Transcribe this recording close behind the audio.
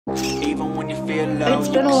Even when you feel low, It's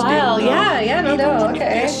been a while. Yeah, no doubt.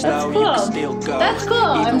 Okay, that's cool. That's cool.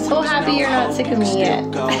 I'm so happy you're not sick of me yet.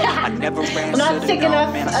 I'm not sick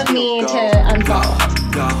enough of me to unfollow.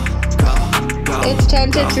 It's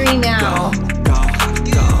 10 to 3 now.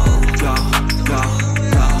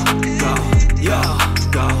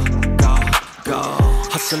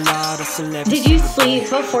 Did you sleep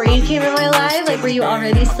before you came in my live? Like, were you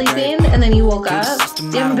already sleeping and then you woke up?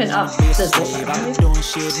 You haven't been up this whole time,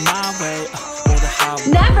 right?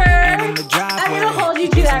 Never! I'm gonna hold you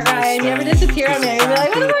to that, Ryan. Never disappear on me. You'll be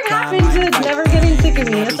like, what the fuck happened to never getting sick of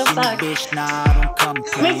me? What the fuck?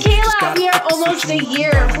 Michaela, we are almost a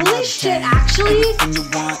year. Holy shit, actually?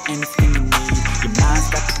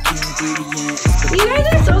 You guys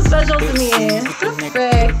are so special to me. What the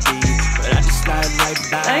frick?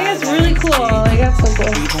 I think it's really cool. Like, that's so cool.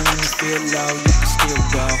 Even when you feel low, you can still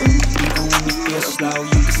go. Even when you feel slow,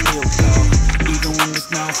 you can still go. Even when there's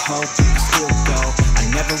no hope, you can still go. I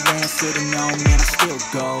never ran, sitting no, man, I still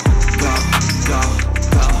go.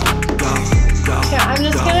 Yeah, I'm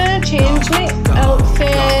just gonna change my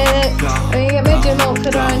outfit. I'm gonna get my gym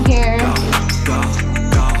outfit on here.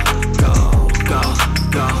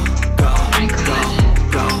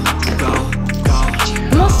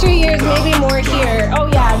 Almost 3 years, maybe more here. Oh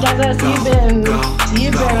yeah, Douglas,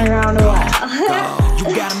 you've been around a while.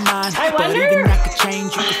 I wonder.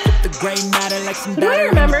 Who do I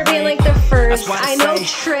remember being like the first? I know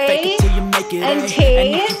Trey and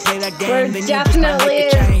Tay were definitely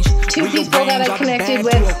two people that I connected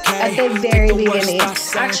with at the very beginning.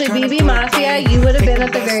 Actually, BB Mafia, you would have been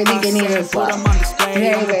at the very beginning as well.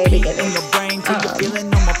 Very beginning.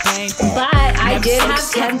 But I did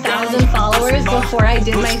have 10,000 followers before I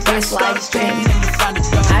did my first live stream.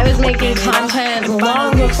 I was making content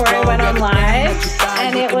long before I went on live,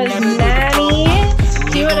 and it was Manny.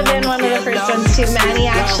 He would have been one of the first ones too. Manny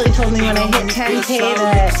actually told me when I hit 10K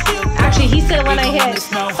that, actually he said when I hit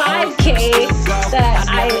 5K that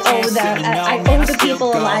I owe the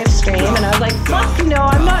people a live stream, and I was like, fuck no,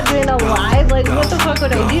 I'm not doing a live, like what the fuck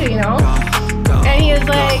would I do, you know? And he was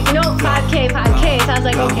like, no, 5K, so I was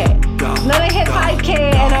like, okay. And then I hit 5K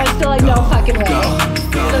and I was still like, no fucking way.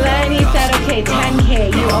 So then he said, okay,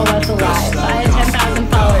 10K, you owe us a live. So I had 10,000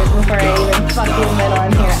 followers before I even fucking went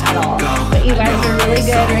on here at all. But you guys were really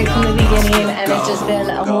good right from the beginning, and it's just been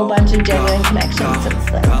a whole bunch of genuine connections since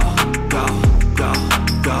then.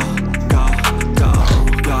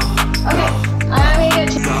 Okay, I'm gonna get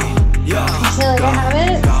you. I feel like I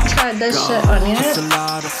haven't tried this shit on yet.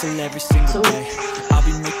 So,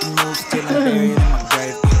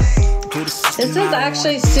 this is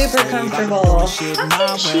actually super comfortable.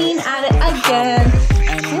 Fucking Sheen at it again.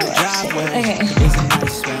 Okay.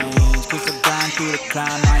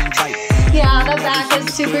 Yeah, the back is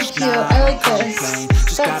super cute. I like this.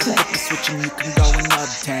 That's nice.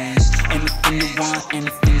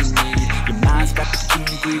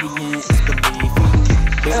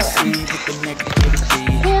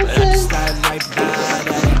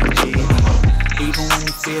 Even when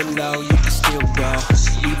you feel low, you can still go.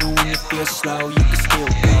 Even when you feel slow, you can still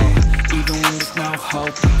go. Even when there's no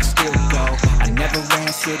hope, you can still go. I never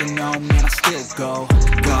ran, sitting no, man, I still go.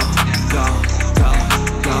 Go.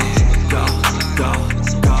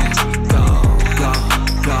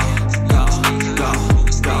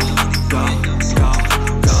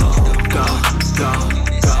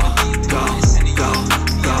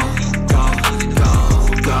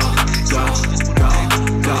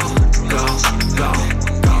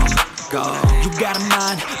 You got a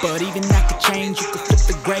mind, but even that could change. You could flip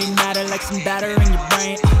the gray matter like some batter in your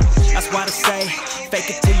brain. That's why they say,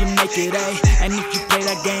 fake it till you make it A. And if you play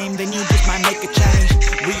that game, then you just might make a change.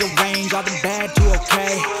 Rearrange all the bad to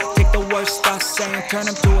okay. Take the worst thoughts saying,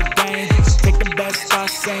 turn them to a game. Take the best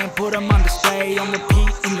thoughts saying, put them on display. On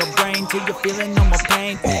repeat in your brain till you're feeling no more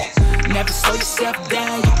pain. Never slow yourself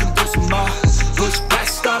down, you can do some more. Push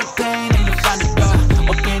past all the pain and you find the door.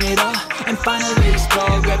 Open it up and finally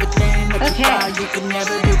explore everything that you thought you could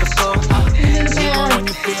never do before. Even when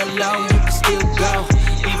you feel low, you can still go.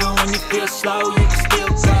 Even when you feel slow, you can still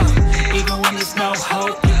go. Even when there's no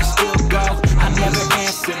hope, you can still go. I never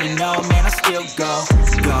answer to no, man, I still go.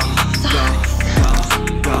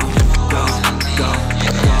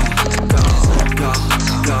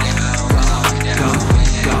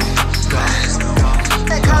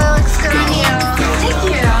 That color looks good on you. Thank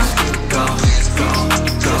you.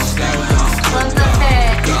 Love the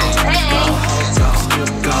fit.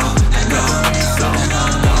 Thanks.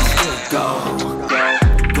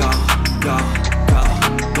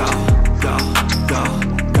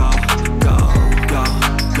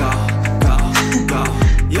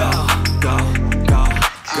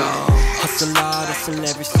 Hustle hard, hustle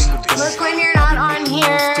every single day. Look when you're not on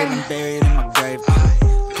here. Still I'm buried in my grave.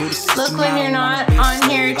 Look when you're not on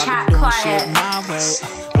here, chat quiet.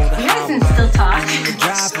 You guys can still talk.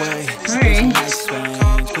 Sorry.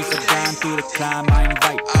 Through the climb, I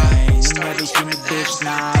invite pain. You never hear me, bitch,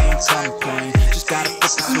 nah, I ain't complain. Just gotta flip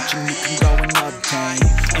the switch and you can go and obtain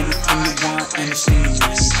anything you want, anything you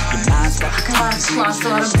need. Your mind's got the lost a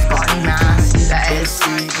lot of body mass, you guys.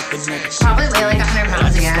 Probably weigh like 100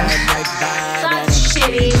 pounds again. That's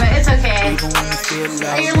shitty, but it's okay.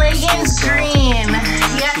 Are your leggings green?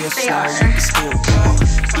 Yes, they are.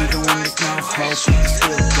 Even when there's no hope, you can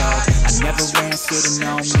still go. I never ran, still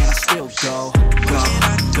no, man, I still go. Go,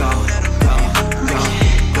 go, go, go, go,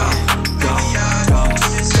 go, go, go,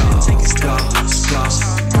 go.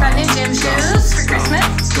 Got new gym shoes for Christmas.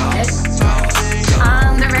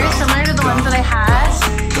 They're very similar to the ones that I had,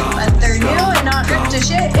 but they're new and not ripped to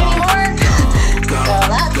shit anymore. So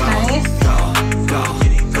that's nice.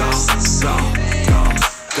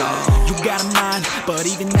 You got a mind, but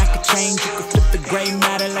even that could change. You could flip the gray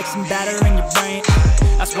matter like some batter in your brain.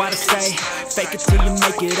 That's why they say, fake it till you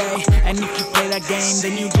make it A. And if you play that game,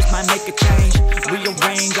 then you just might make a change.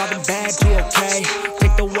 Rearrange all the bad to okay.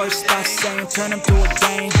 Take the worst thoughts saying, turn them to a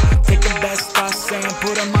game. Take the best thoughts saying,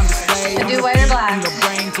 put them on display. I do white or black. In your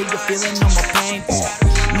brain till you're feeling no more pain.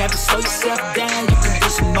 Never slow yourself down, you can do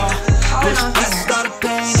some more. Push past all the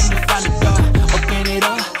pain and you find a door. Open it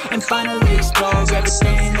up and finally explore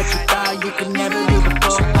everything that you thought you could never do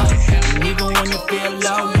before. And even when you feel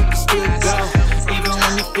low, you can still go. Even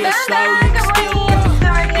when you feel slow, you can still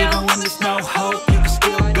go. Even when there's no hope, you can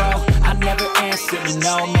still go. I never answer to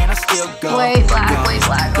no, man, I still go. White, black, white,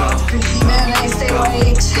 black. Oh, man, I stay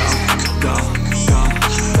white. Go, go, go,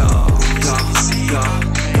 go, go, go,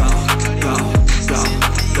 go, go, go, go,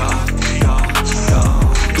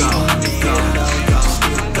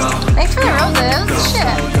 go. Thanks for the roses.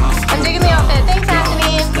 Shit. I'm digging the outfit. Thanks,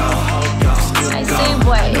 Anthony. I say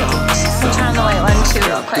white. I'll turn on the white one too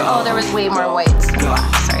real quick. Oh, there was way more whites than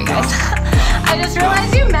black. Sorry, guys. I just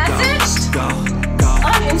realized you messaged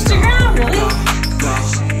on Instagram. Really?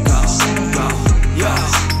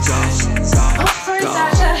 Oh, sorry,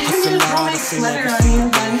 Sasha. I didn't mean to throw my sweater on you,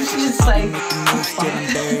 but she's just like,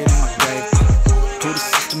 To the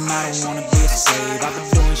system, I don't wanna be a slave. I've been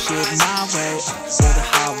doing shit my way, or the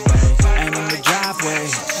highway. And in the driveway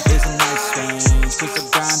is a nice range. Cause I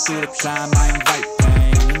grind through the climb, I invite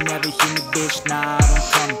pain. You never hear me, bitch, nah, I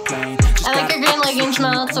don't complain. I like your green leggings,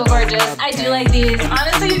 smell so gorgeous. I do like these.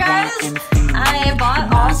 Honestly, you guys, I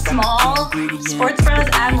bought all small sports bras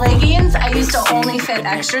and leggings. I used to only fit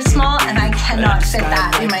extra small, and I cannot fit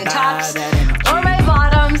that in my tops or my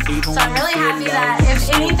bottoms. So I'm really happy that if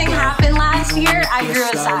anything happened last year, I grew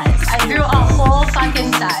a size. I grew a whole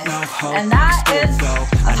fucking size. And that is a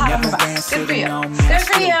pat on the back. Good for you. Good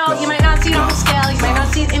for you. You might not see it on the scale. You might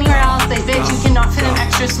not see it anywhere else. But bitch, you cannot fit an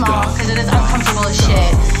extra small because it is uncomfortable as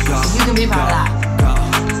shit. So you can be proud of that.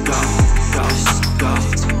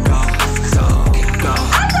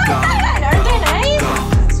 Aren't they nice?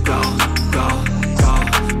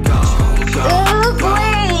 Oh boy!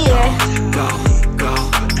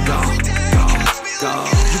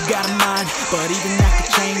 You got a mind, but even that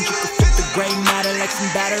could change. You could flip the gray matter like some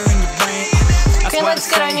batter in your brain. Green looks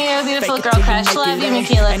good on you, beautiful girl crush. Love you,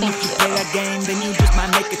 Michaela. And Thank if you you. play that game, then you just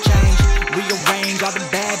might make a change. Rearrange all the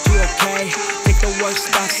bad to okay. Take the worst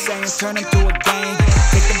thoughts saying, turn them to a game.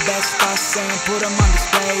 Take the best thoughts saying, put them on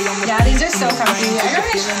display. Yeah, these are so comfy. I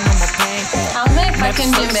how's my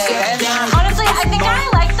fucking gym bag? Honestly, I think I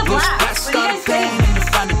like the black. What do you guys think?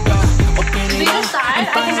 To be decide,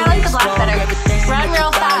 I think I like the black better. Run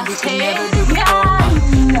real fast, hey? Yeah,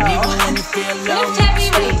 no. Lift heavy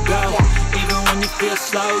weight. Yeah. Even when you feel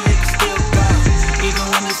slow, you can still go. Even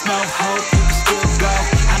when there's no hope, you can still go.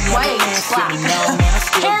 White, black.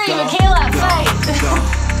 Carrie, Michaela, fight.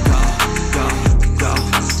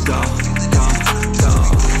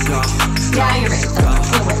 Yeah, you're right.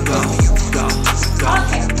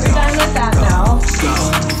 Okay, we're done with that now.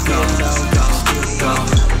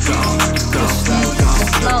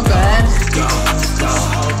 Smell good.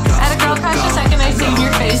 I had a girl crush the second I seen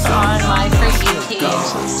your face on my freaky page.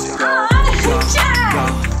 Chat!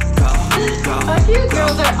 Fuck you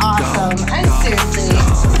girls are awesome. I'm seriously.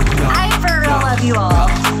 I for real love you all.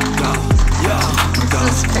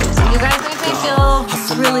 This is crazy. You guys make me feel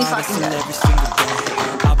really fucking good.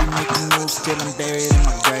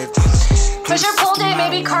 Push your pull day,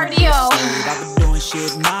 maybe cardio.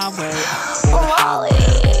 Wally,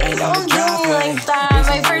 don't do me like that.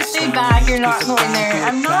 My first day back, you're not going there.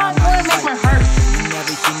 I'm not going to make my heart.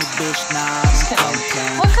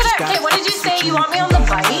 What could I? Okay, what did you say? You want me on the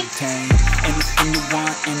bite. Anything you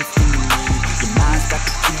want, anything you need. Your mind's got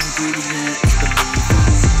the key ingredient, it's belief.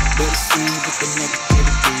 Better see with the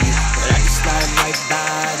negativity, but I just slide right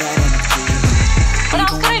by that energy. What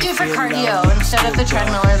else can I do for cardio instead of the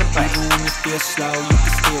treadmill or the bike? Even when you feel slow, you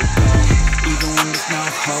can still go. Even when there's no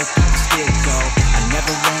hope, you can still go. I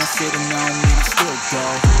never ran sitting on me, I still go.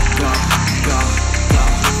 Go, go, go,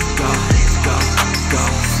 go, go, go.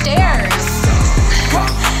 Stairs.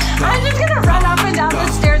 I'm just gonna run up and down the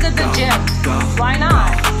stairs at the gym. Why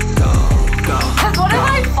not? Because what if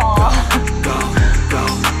I fall?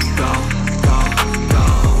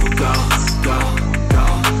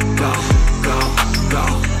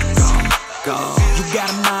 You got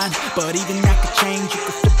a mind, but even that could change. You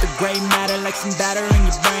could flip the gray matter like some batter in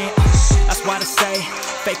your brain. That's why I say,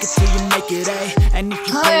 fake it till you make it A. And if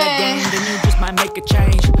you play that game, then you just might make a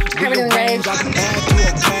change. Rearrange all the bad to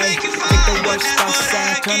okay. Take the worst thoughts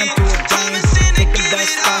saying, turn them to a game. Take the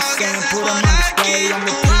best thoughts saying, put them on display. On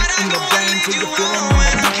repeat in your brain till you're feeling no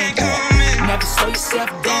more pain. Never slow yourself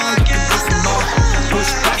down, you can do some more.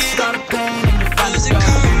 Push back, start a pain, and you find the door.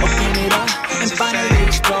 Open it up, and finally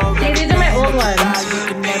explore. Hey, these are my old ones.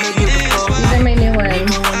 These are my new ones.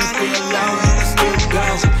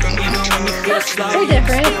 They're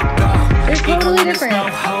different. They're totally different. I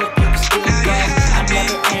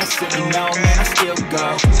never answered, you know, man, I still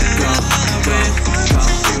go.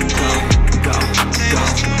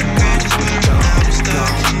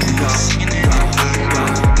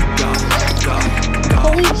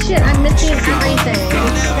 Holy shit, I'm missing everything.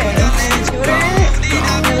 Okay, deodorant,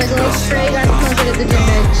 and like a little spray, got to smoke it at the gym,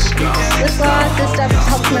 bitch. This gloss, this stuff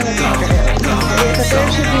helps my lip comfort. But there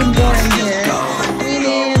should be more in here. We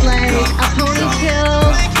need like a ponytail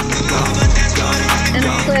and a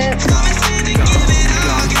clip.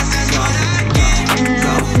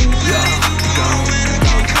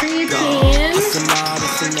 Creatine.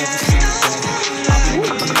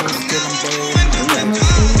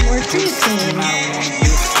 More creatine.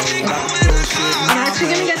 I'm actually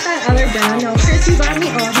gonna get that other brand. No, Chris, you bought me.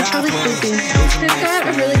 Oh, he's probably sleeping. Chris got a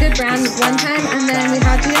really good brand one time, and then we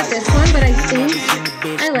had to get this one. But I think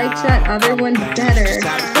I liked that other one better.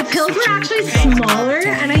 The pills were actually smaller,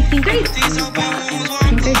 and I think I did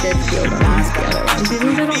feel them. The other ones. These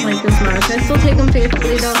ones I don't like this much. I still take them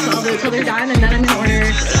faithfully though, so I'll wait till they're done, and then I'm gonna order.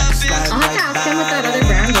 I'll have to ask him what that other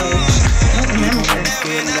brand was. I don't remember.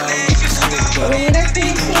 But we need our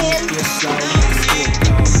creatine.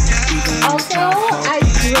 Also, I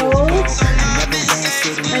drove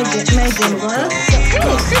my gym gloves. Hey,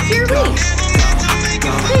 Chris, you're late.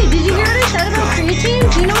 Hey, did you hear what I said about creatine?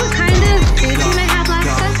 Do you know what kind of creatine I had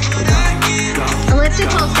last time?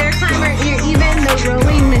 Elliptical, stair climber, or even the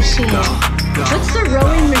rowing machine. What's the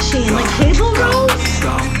rowing machine? Like cable rows?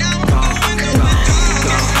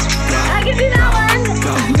 I can do that one.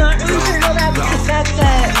 I'm not really sure how that, because that's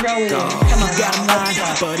rowing. Come on.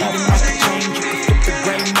 But even that could change. You can flip the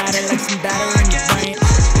gray matter like some batter in your brain.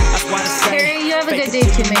 That's why I say, Harry, you have a good day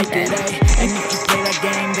too, my friend. and if you play that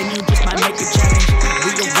game, then you just might make a change.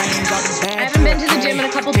 Rearrange all the bad. I haven't been to the gym in a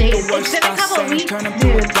couple days. It's been a couple weeks, dude.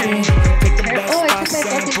 Oh, I took my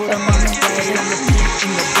selfie stick.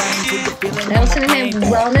 I also have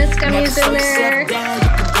wellness gummies in there.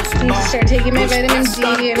 I need to start taking my vitamin D.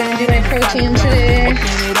 I'm gonna do my protein today.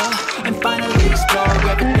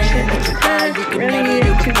 Really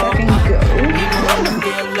needed to fucking go.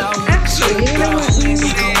 Actually, you know what?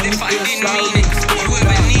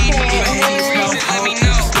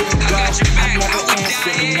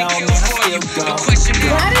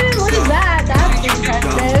 Aladdin, what is that? That's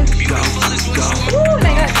impressive. Ooh, and I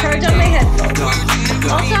got charged on my headphones.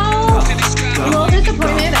 Also, I'm a little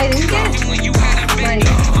disappointed. I didn't get like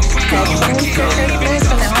headphones for Christmas,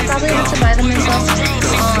 so now I probably have to buy them myself.